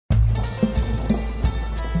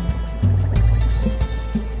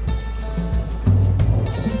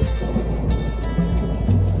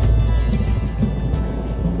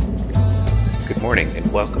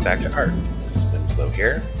welcome back to Art. Winslow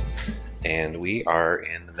here, and we are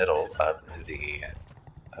in the middle of the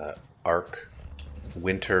Arc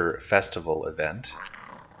Winter Festival event,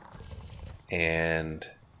 and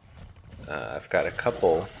I've got a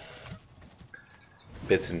couple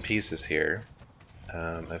bits and pieces here.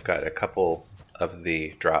 I've got a couple of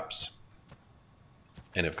the drops,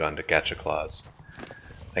 and have gone to Gacha Claws.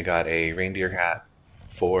 I got a reindeer hat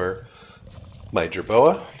for my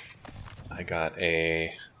jerboa. I got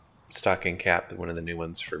a stocking cap, one of the new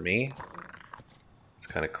ones for me. It's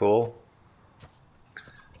kind of cool.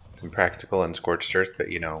 It's impractical on Scorched Earth, but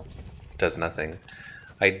you know, it does nothing.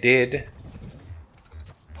 I did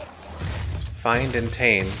find and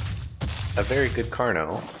tame a very good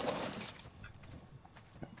Carno,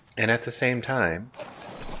 and at the same time,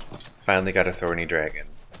 finally got a thorny dragon.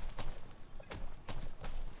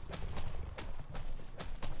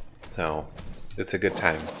 So, it's a good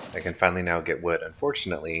time. I can finally now get wood.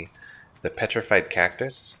 Unfortunately, the petrified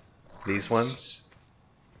cactus, these ones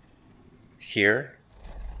here,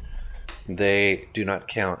 they do not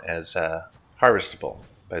count as harvestable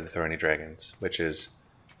by the thorny dragons, which is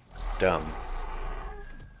dumb.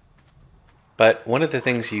 But one of the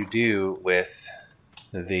things you do with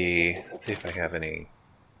the, let's see if I have any,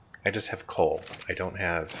 I just have coal. I don't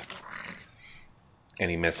have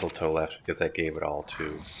any mistletoe left because I gave it all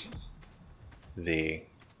to the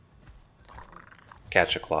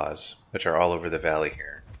Gacha Claws, which are all over the valley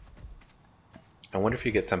here. I wonder if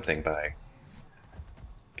you get something by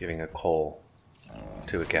giving a coal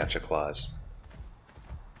to a Gacha Claws.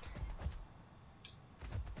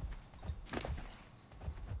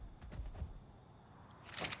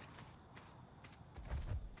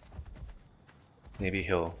 Maybe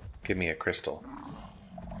he'll give me a crystal.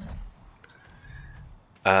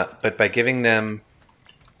 But by giving them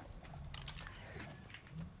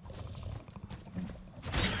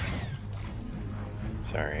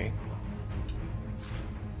sorry.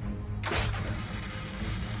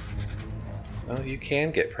 Well, you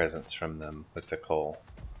can get presents from them with the coal.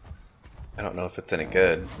 I don't know if it's any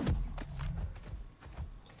good.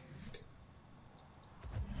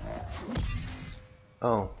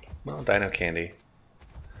 Oh, well, dino candy.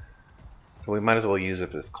 So we might as well use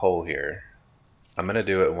up this coal here. I'm gonna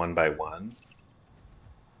do it one by one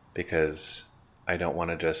because I don't want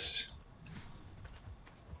to just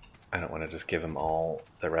give them all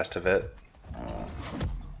the rest of it.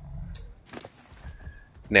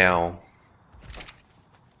 Now,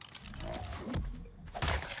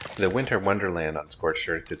 the Winter Wonderland on Scorched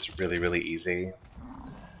Earth, it's really, really easy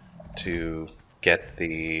to get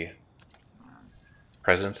the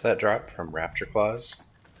presents that drop from Raptor Claws.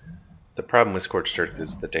 The problem with Scorched Earth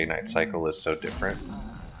is the day-night cycle is so different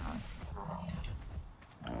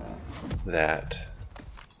that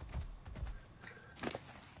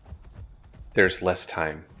there's less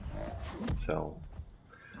time. So,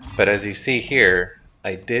 but as you see here,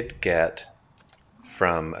 I did get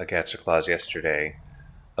from a Gacha Claws yesterday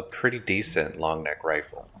a pretty decent long neck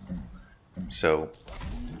rifle. So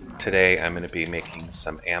today I'm going to be making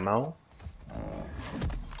some ammo,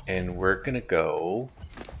 and we're going to go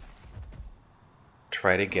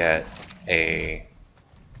try to get a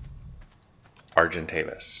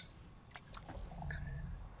Argentavis.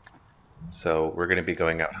 So we're going to be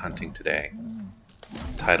going out hunting today.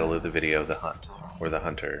 Title of the video, The Hunt, or The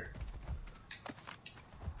Hunter.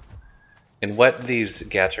 And what these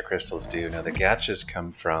Gacha crystals do, now the Gachas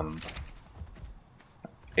come from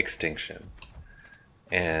extinction.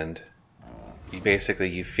 And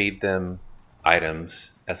you feed them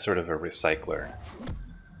items as sort of a recycler.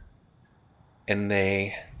 And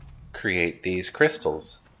they create these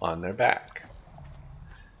crystals on their back.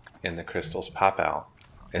 And the crystals pop out.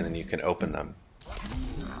 And then you can open them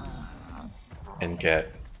and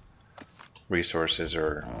get resources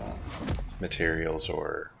or materials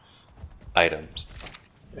or items.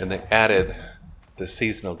 And they added the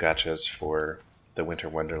seasonal gachas for the Winter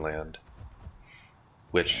Wonderland,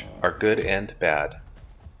 which are good and bad.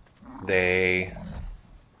 They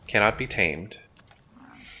cannot be tamed,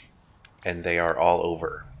 and they are all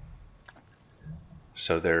over.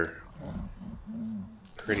 So they're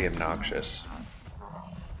pretty obnoxious.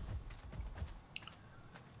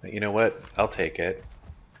 But you know what? I'll take it.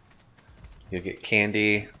 You get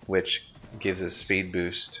candy, which gives a speed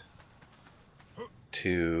boost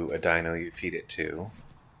to a dino you feed it to,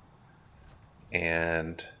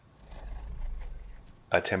 and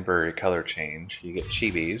a temporary color change. You get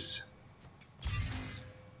chibis,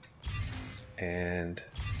 and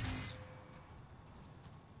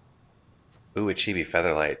ooh, a chibi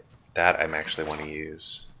featherlight. That I'm actually want to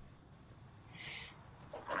use.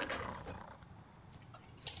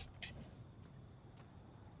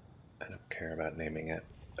 care about naming it.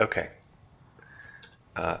 Okay.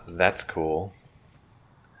 That's cool.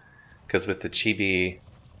 Because with the chibi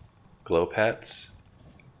glow pets,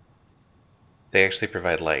 they actually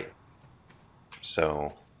provide light.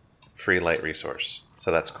 So, free light resource. So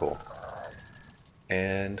that's cool.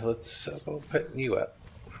 And let's go put you up.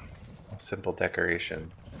 A simple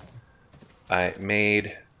decoration. I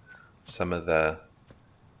made some of the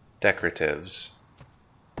decoratives.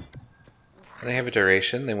 And they have a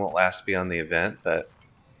duration. They won't last beyond the event, but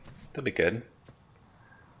they'll be good.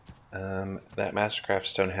 That Mastercraft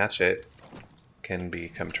stone hatchet can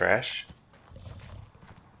become trash.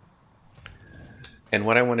 And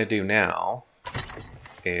what I want to do now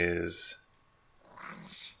is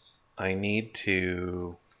I need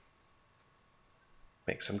to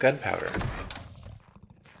make some gunpowder.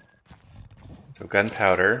 So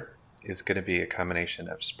gunpowder is going to be a combination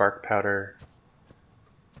of spark powder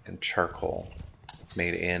and charcoal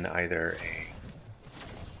made in either a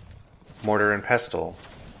mortar and pestle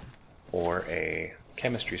or a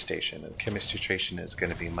chemistry station. And chemistry station is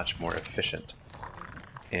going to be much more efficient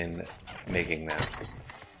in making that.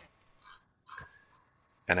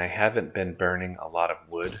 And I haven't been burning a lot of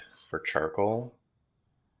wood for charcoal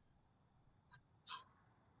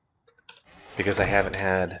because I haven't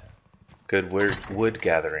had good wood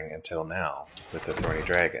gathering until now with the Thorny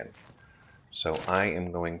Dragon. So I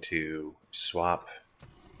am going to swap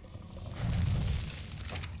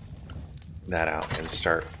that out and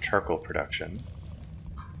start charcoal production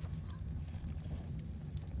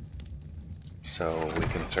so we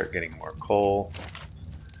can start getting more coal,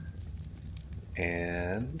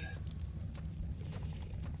 and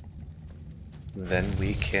then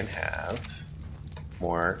we can have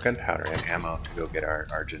more gunpowder and ammo to go get our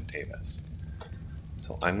Argentavis.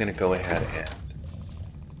 So I'm going to go ahead and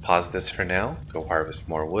pause this for now, go harvest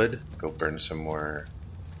more wood, go burn some more,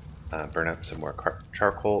 burn up some more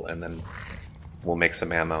charcoal, and then we'll make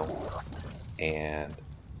some ammo, and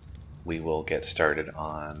we will get started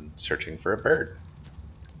on searching for a bird.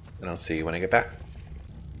 And I'll see you when I get back.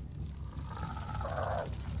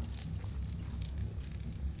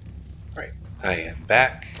 Alright, I am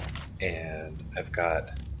back, and I've got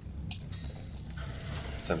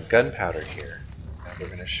some gunpowder here that we're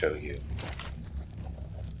going to show you.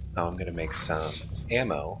 Now I'm going to make some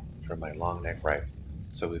ammo for my long neck rifle.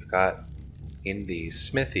 So we've got in the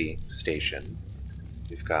smithy station,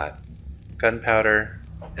 we've got gunpowder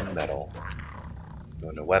and metal. Go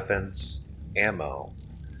into weapons, ammo,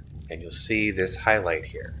 and you'll see this highlight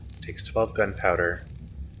here. It takes 12 gunpowder,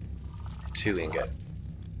 2 ingot.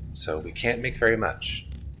 So we can't make very much,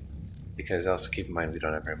 because also keep in mind we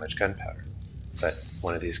don't have very much gunpowder. But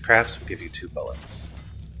one of these crafts will give you 2 bullets.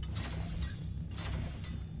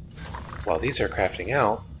 While these are crafting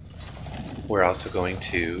out, we're also going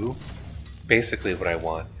to, basically what I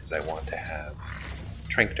want is I want to have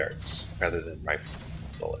tranq darts rather than rifle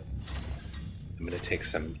bullets. I'm going to take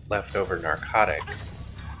some leftover narcotic.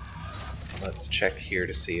 Let's check here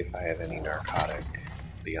to see if I have any narcotic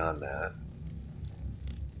beyond that.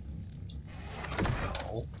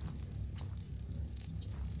 No.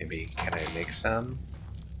 Maybe, can I make some?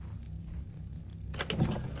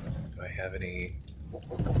 Do I have any?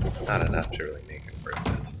 Not enough to really make it worth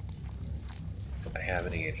it. Do I have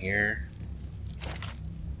any in here?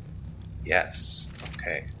 Yes.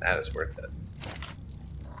 Okay, that is worth it.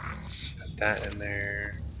 Put that in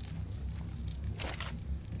there.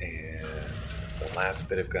 And the last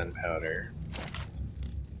bit of gunpowder.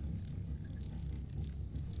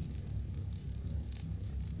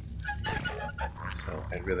 So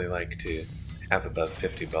I'd really like to have above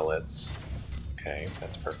 50 bullets. Okay,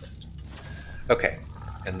 that's perfect. Okay,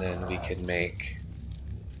 and then we can make...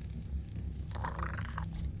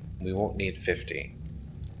 We won't need 50.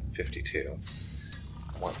 52.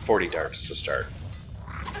 I want 40 darts to start.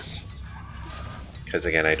 Because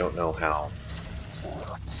again, I don't know how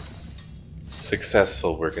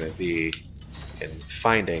successful we're going to be in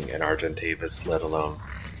finding an Argentavis, let alone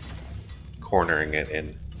cornering it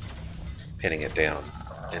and pinning it down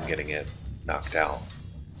and getting it knocked out.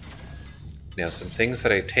 Now, some things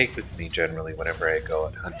that I take with me generally whenever I go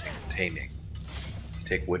out hunting and taming. I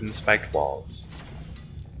take wooden spiked walls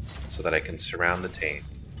so that I can surround the tame,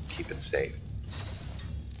 keep it safe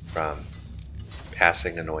from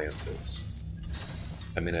passing annoyances.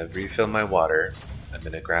 I'm going to refill my water, I'm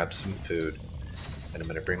going to grab some food, and I'm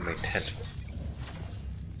going to bring my tent with me.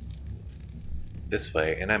 This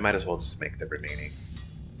way, and I might as well just make the remaining,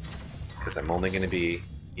 because I'm only going to be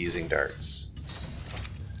using darts.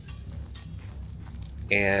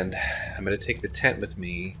 And I'm going to take the tent with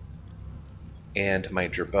me and my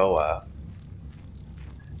jerboa.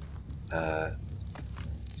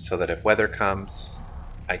 so that if weather comes,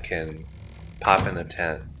 I can pop in the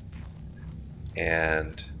tent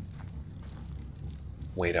and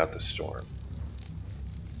wait out the storm.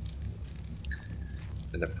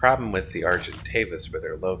 And the problem with the Argentavis, where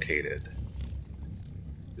they're located,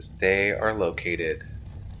 is they are located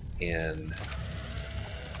in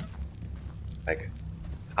like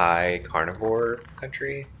high carnivore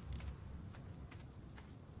country.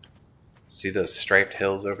 See those striped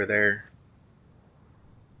hills over there?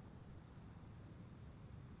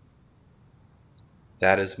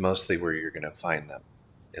 That is mostly where you're going to find them,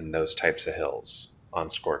 in those types of hills on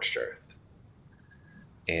Scorched Earth.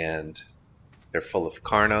 And they're full of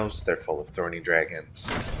carnos, they're full of thorny dragons,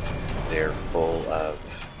 they're full of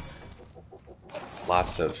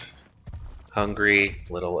lots of hungry,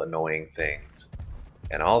 little annoying things.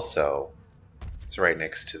 And also, it's right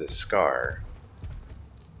next to the scar,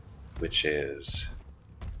 which is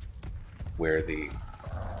where the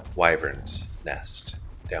wyverns nest,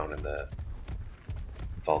 down in the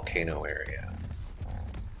volcano area.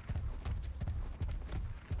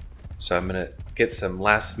 So I'm gonna get some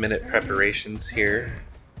last minute preparations here,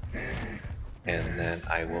 and then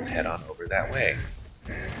I will head on over that way.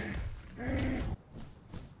 And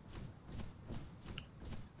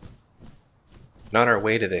on our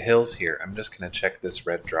way to the hills here, I'm just gonna check this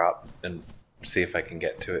red drop and see if I can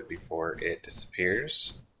get to it before it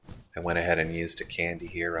disappears. I went ahead and used a candy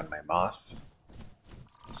here on my moth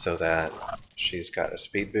so that she's got a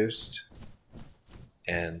speed boost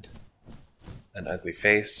and an ugly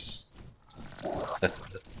face,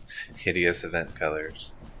 hideous event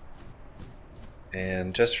colors.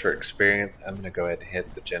 And just for experience, I'm going to go ahead and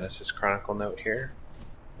hit the Genesis Chronicle note here,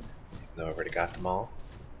 even though I've already got them all,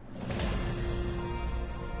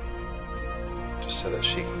 just so that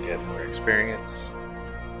she can get more experience.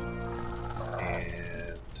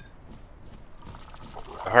 And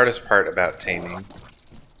the hardest part about taming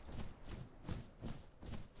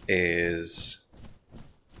is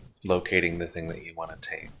locating the thing that you want to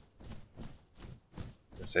tame.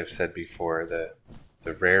 As I've said before,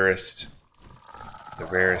 the rarest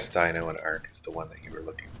dino in Ark is the one that you were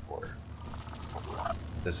looking for.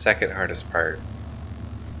 The second hardest part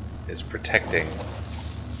is protecting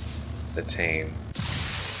the tame.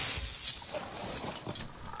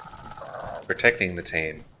 Protecting the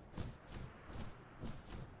tame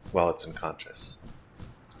while it's unconscious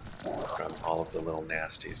from all of the little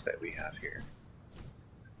nasties that we have here.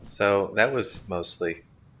 So that was mostly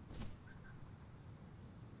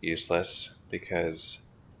useless because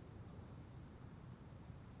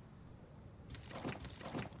I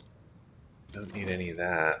don't need any of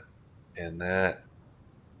that, and that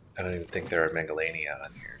I don't even think there are Megalania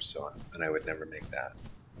on here, so and I would never make that.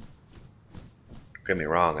 Don't get me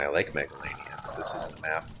wrong, I like Megalania, but this isn't a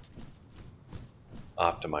map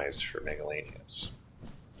optimized for Megalanias.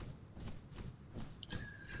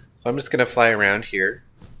 So I'm just going to fly around here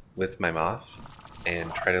with my moth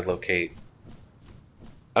and try to locate.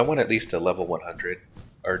 I want at least a level 100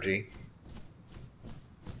 RG.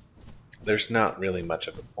 There's not really much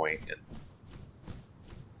of a point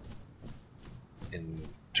in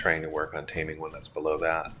trying to work on taming one that's below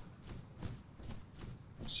that.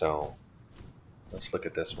 So let's look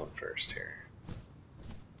at this one first here.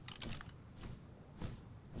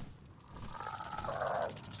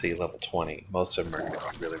 See, level 20. Most of them are going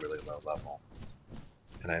to be really, really low level.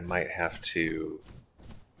 And I might have to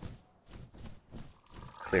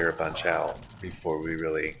clear a bunch out before we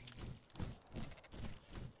really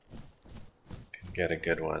can get a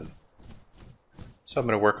good one. So I'm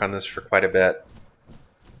going to work on this for quite a bit,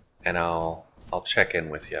 and I'll check in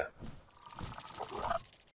with you.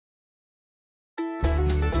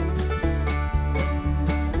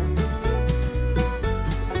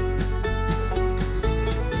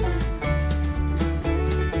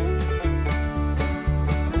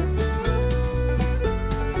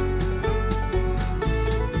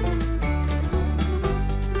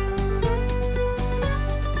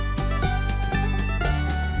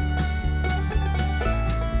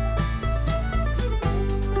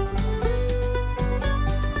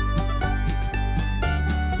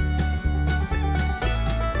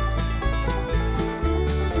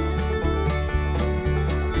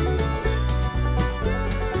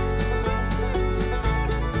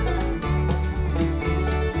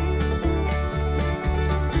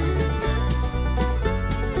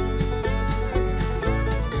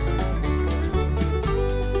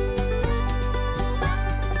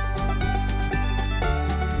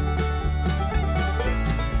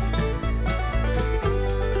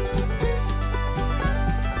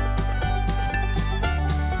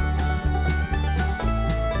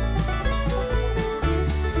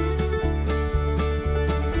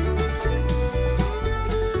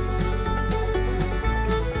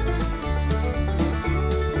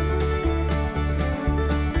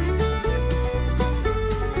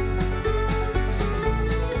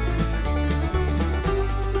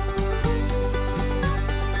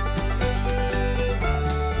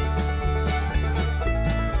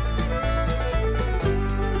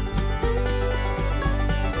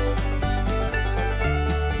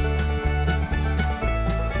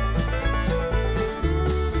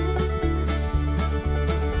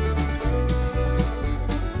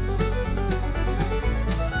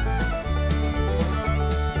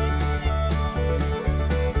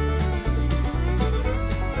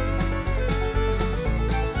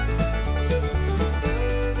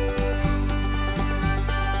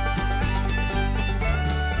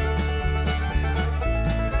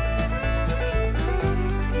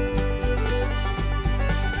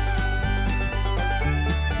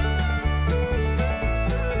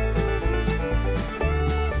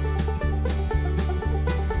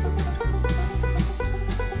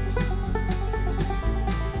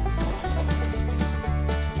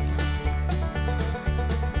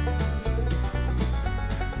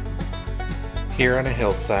 Here on a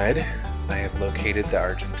hillside, I have located the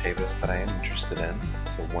Argentavis that I am interested in.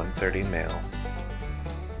 It's a 130 male.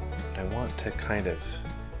 I want to kind of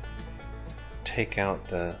take out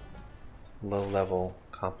the low-level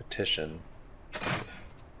competition.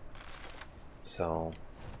 So,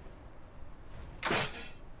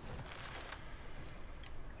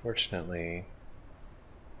 fortunately,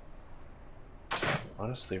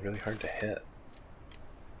 honestly, really hard to hit.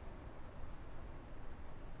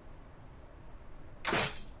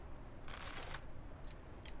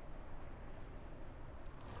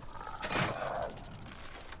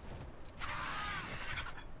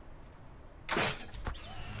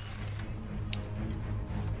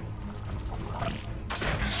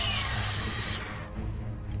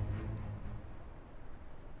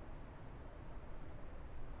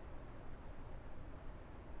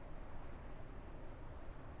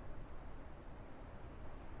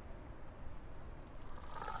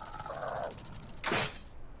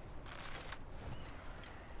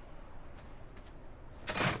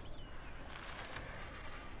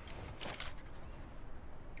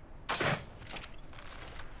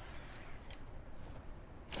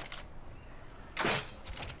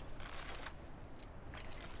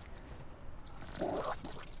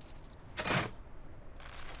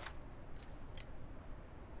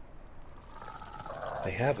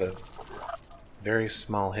 They have a very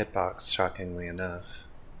small hitbox, shockingly enough.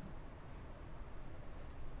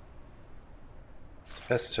 It's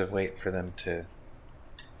best to wait for them to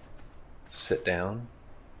sit down,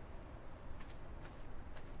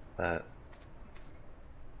 but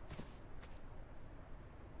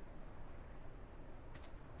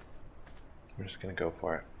we're just going to go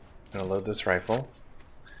for it. I'm going to load this rifle.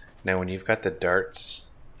 Now when you've got the darts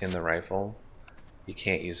in the rifle, you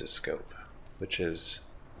can't use a scope, which is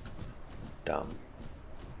dumb.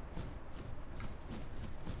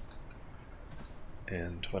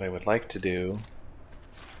 And what I would like to do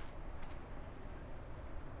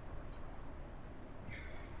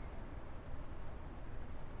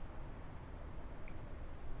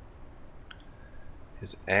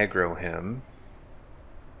is aggro him.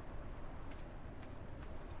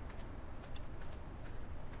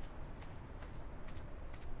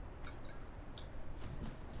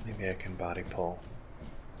 Maybe I can body pull.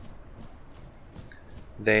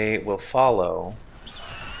 They will follow,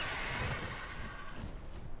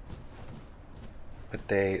 but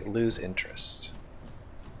they lose interest.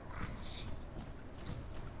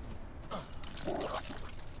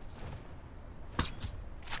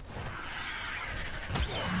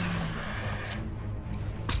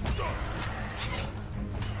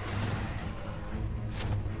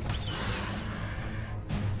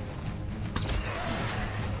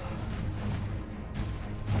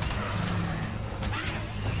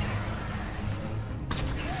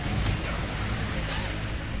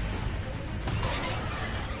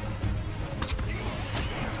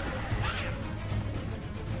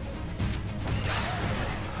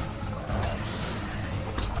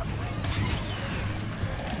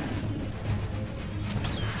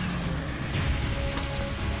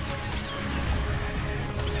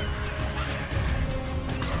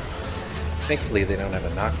 Thankfully, they don't have a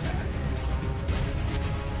knockback.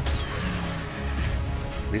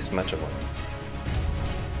 At least much of one.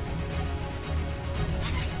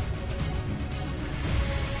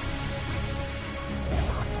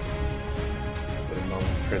 Wait a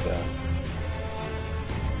moment for the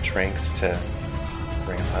tranks to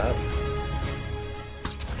ramp up.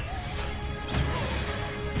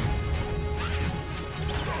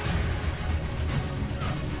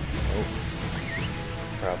 Oh, that's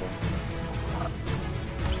a problem.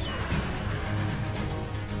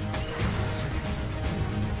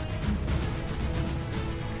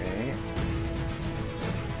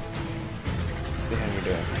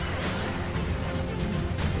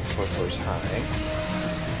 Torpor's high.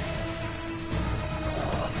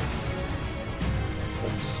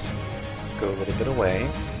 Let's go a little bit away.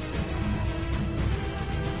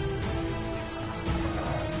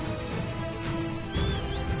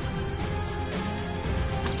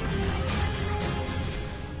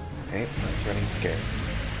 Okay, that's running scared.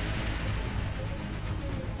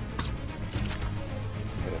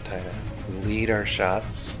 I'm gonna try to lead our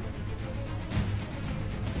shots.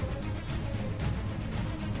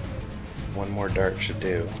 One more dart should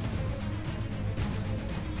do.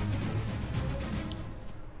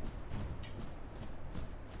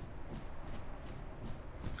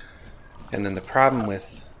 And then the problem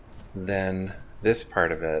with then this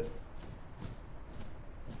part of it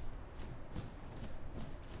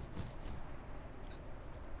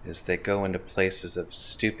is they go into places of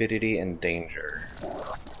stupidity and danger.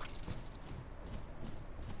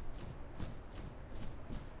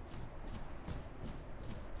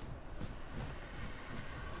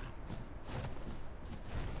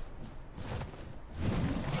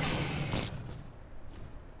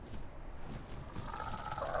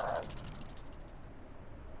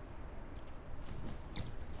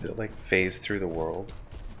 Did it like phase through the world?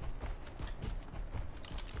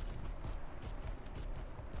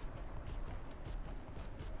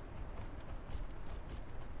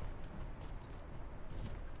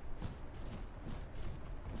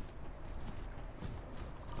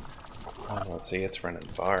 Oh, let's see, it's running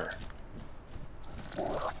bar.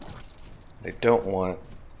 What I don't want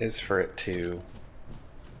is for it to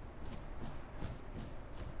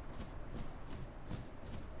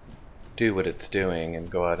do what it's doing and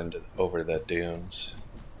go out into over the dunes.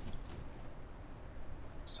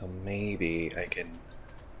 So maybe I can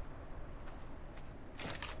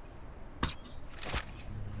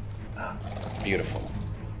beautiful.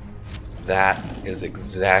 That is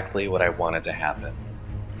exactly what I wanted to happen.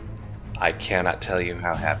 I cannot tell you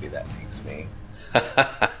how happy that makes me.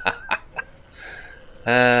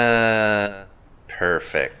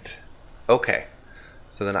 Perfect. Okay,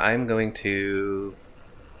 so then I'm going to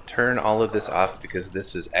turn all of this off because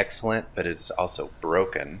this is excellent, but it's also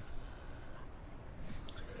broken.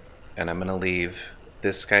 And I'm going to leave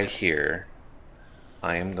this guy here.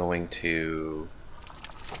 I am going to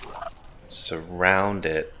surround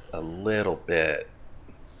it a little bit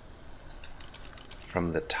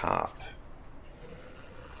from the top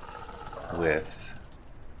with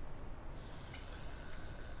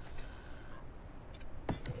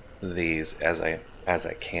these as I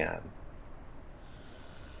can,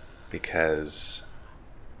 because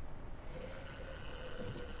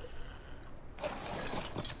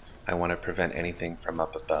I want to prevent anything from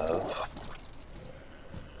up above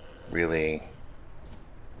really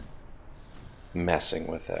messing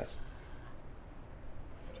with it.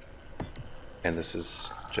 And this is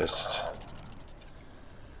just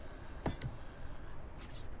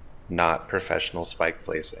not professional spike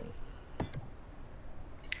placing.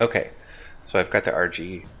 Okay, so I've got the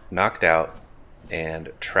RG knocked out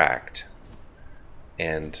and tracked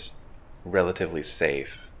and relatively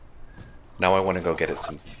safe. Now I want to go get it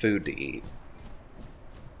some food to eat.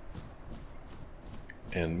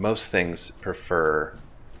 And most things prefer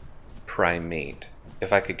prime meat.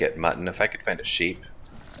 If I could get mutton, if I could find a sheep,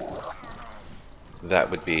 that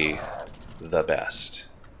would be the best.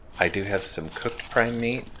 I do have some cooked prime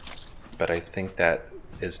meat, but I think that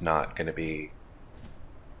is not going to be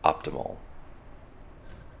optimal.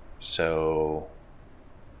 So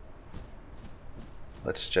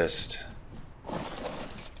let's just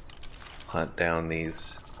hunt down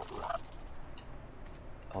these.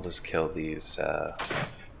 I'll just kill these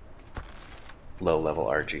low-level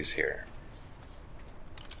RGs here.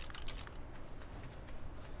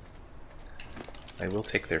 I will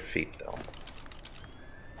take their feet though.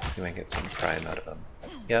 You might get some prime out of them.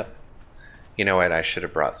 Yep. You know what? I should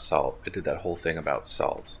have brought salt. I did that whole thing about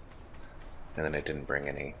salt, and then I didn't bring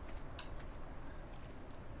any.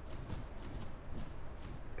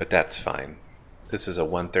 But that's fine. This is a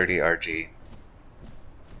 130 RG.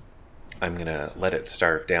 I'm gonna let it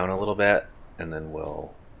starve down a little bit, and then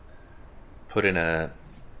we'll put in a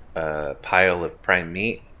pile of prime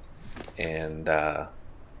meat, and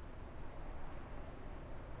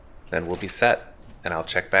then we'll be set, and I'll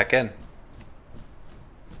check back in.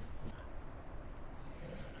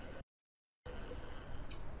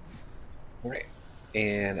 Alright,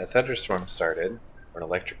 and a thunderstorm started, or an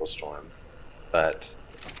electrical storm, but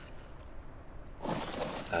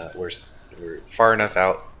we're far enough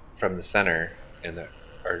out from the center, and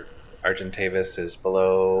our Argentavis is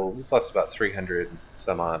below, he's lost about 300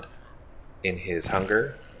 some odd in his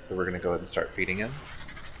hunger, so we're going to go ahead and start feeding him.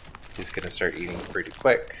 He's going to start eating pretty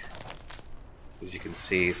quick. As you can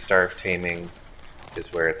see, starve taming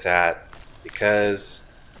is where it's at, because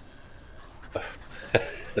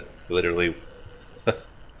literally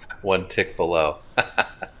one tick below.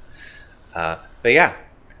 But yeah,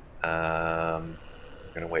 I'm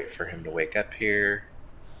gonna wait for him to wake up here,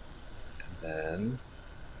 and then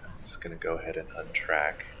I'm just gonna go ahead and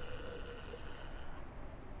untrack.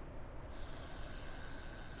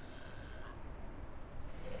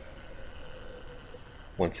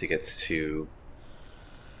 Once he gets to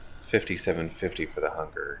 5750 for the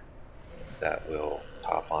hunger, that will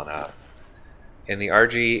pop on up. And the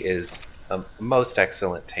RG is a most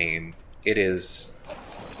excellent tame. It is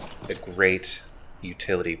a great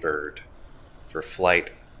utility bird for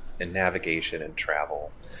flight and navigation and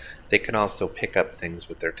travel. They can also pick up things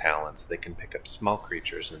with their talons. They can pick up small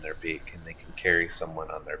creatures in their beak, and they can carry someone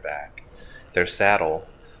on their back. Their saddle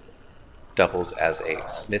doubles as a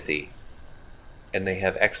smithy, and they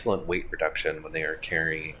have excellent weight reduction when they are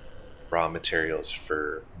carrying raw materials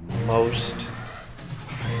for most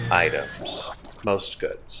items, most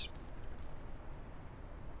goods.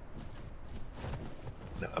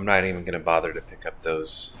 No, I'm not even going to bother to pick up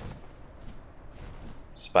those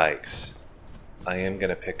spikes. I am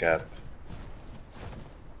going to pick up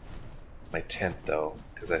my tent though,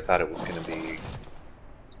 because I thought it was going to be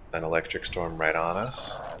an electric storm right on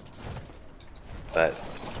us, but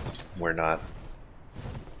we're not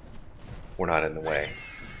in the way.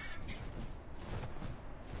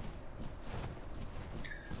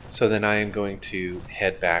 So then I am going to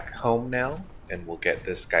head back home now, and we'll get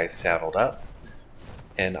this guy saddled up,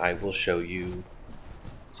 and I will show you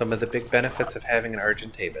some of the big benefits of having an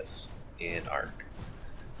Argentavis in Ark.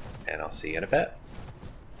 And I'll see you in a bit.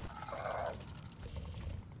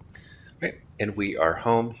 Right, and we are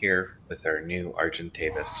home here with our new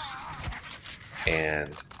Argentavis,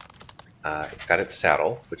 and it's got its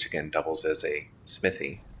saddle, which again doubles as a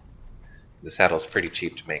smithy. The saddle is pretty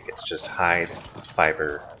cheap to make. It's just hide,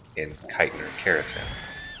 fiber, and chitin or keratin.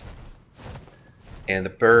 And the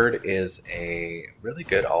bird is a really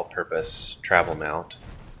good all-purpose travel mount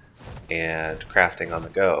and crafting on the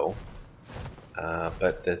go.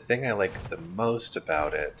 But the thing I like the most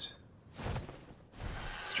about it,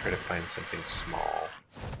 let's try to find something small,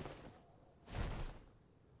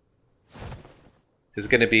 is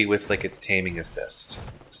going to be with like its taming assist.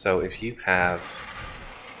 So if you have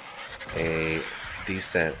a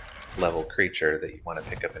decent level creature that you want to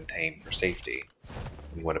pick up and tame for safety,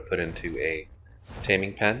 you want to put into a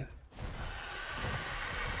taming pen,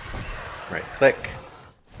 right click,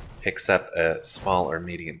 picks up a small or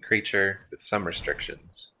medium creature with some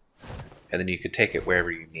restrictions, and then you could take it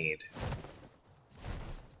wherever you need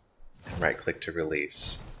and right click to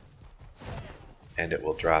release, and it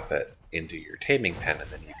will drop it into your taming pen, and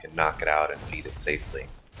then you can knock it out and feed it safely.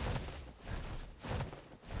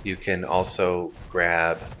 You can also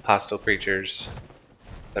grab hostile creatures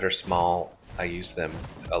that are small. I use them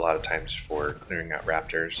a lot of times for clearing out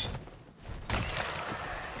raptors.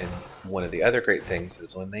 And one of the other great things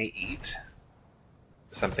is when they eat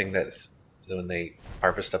something when they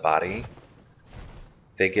harvest a body,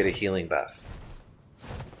 they get a healing buff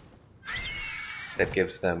that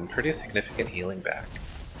gives them pretty significant healing back,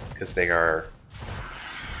 because they are,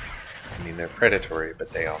 I mean, they're predatory, but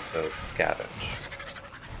they also scavenge.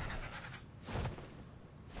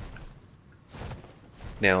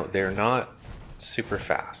 Now, they're not super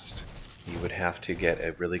fast. You would have to get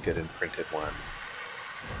a really good imprinted one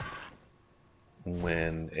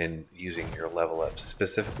when using your level up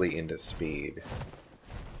specifically into speed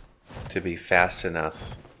to be fast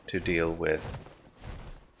enough to deal with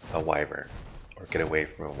a wyvern or get away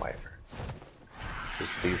from a wyvern.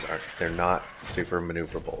 Because they're not super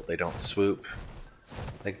maneuverable. They don't swoop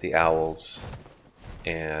like the owls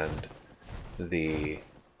and the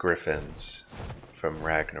griffins from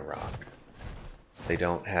Ragnarok. They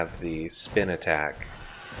don't have the spin attack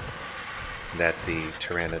that the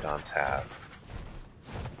pteranodons have.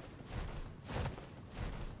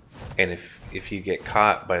 And if you get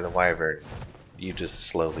caught by the wyvern, you just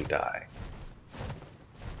slowly die.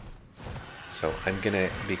 So I'm going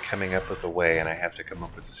to be coming up with a way, and I have to come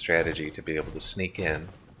up with a strategy to be able to sneak in,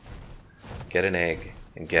 get an egg,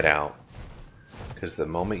 and get out. Because the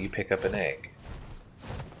moment you pick up an egg,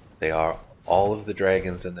 all of the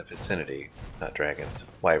dragons in the vicinity, not dragons,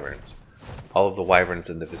 wyverns, all of the wyverns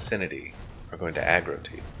in the vicinity are going to aggro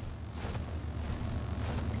to you.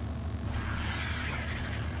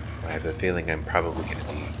 So I have a feeling I'm probably going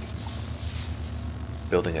to be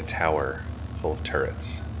building a tower full of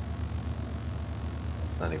turrets.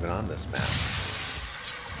 It's not even on this map.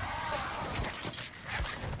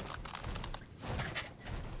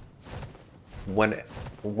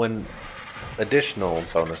 One additional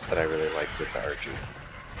bonus that I really like with the RG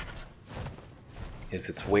is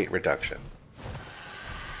its weight reduction.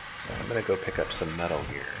 So I'm going to go pick up some metal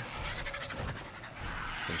here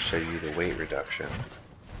and show you the weight reduction.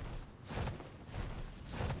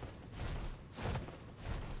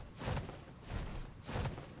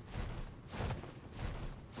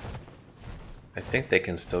 I think they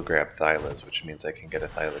can still grab Thylas, which means I can get a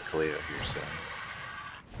Thylacoleo here soon.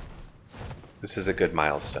 This is a good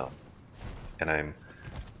milestone, and I'm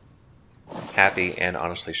happy and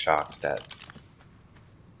honestly shocked that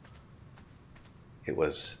it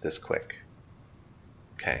was this quick.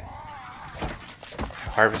 Okay.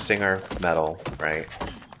 Harvesting our metal, right?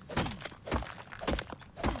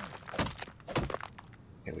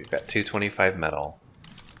 And we've got 225 metal.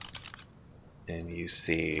 And you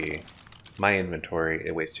see my inventory,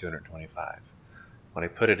 it weighs 225. When I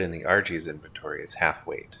put it in the RG's inventory, it's half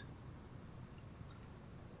weight.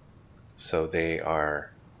 So they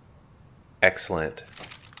are excellent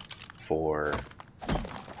for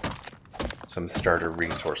some starter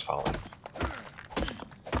resource hauling.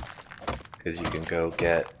 because you can go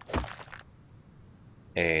get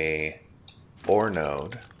a ore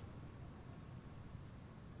node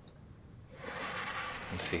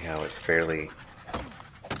and see how it's barely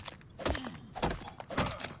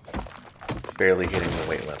hitting the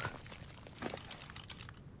weight limit.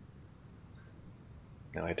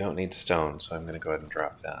 Now I don't need stone, so I'm going to go ahead and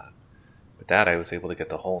drop that. With that, I was able to get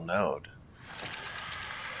the whole node.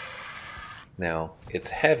 Now,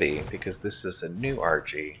 it's heavy because this is a new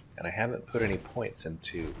RG, and I haven't put any points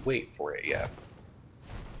into weight for it yet.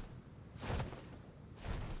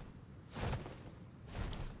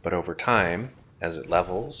 But over time, as it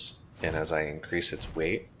levels, and as I increase its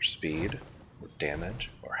weight, or speed, or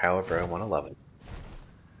damage, or however I want to level,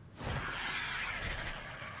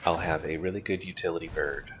 I'll have a really good utility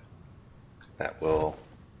bird that will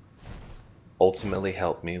ultimately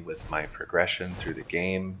help me with my progression through the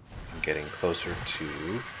game and getting closer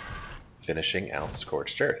to finishing out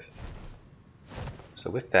Scorched Earth. So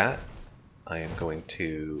with that, I am going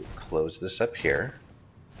to close this up here.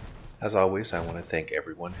 As always, I want to thank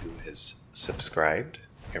everyone who has subscribed,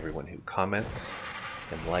 everyone who comments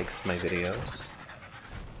and likes my videos.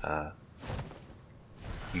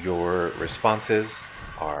 Your responses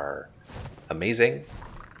are amazing,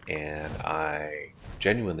 and I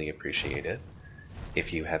genuinely appreciate it.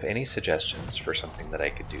 If you have any suggestions for something that I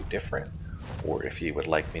could do different, or if you would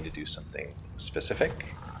like me to do something specific,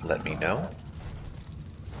 let me know.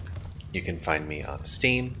 You can find me on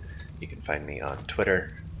Steam, you can find me on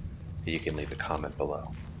Twitter, you can leave a comment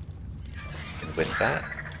below. And with that,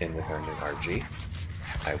 and with our new RG,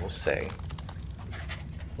 I will say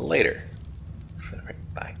later. All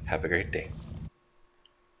right, bye. Have a great day.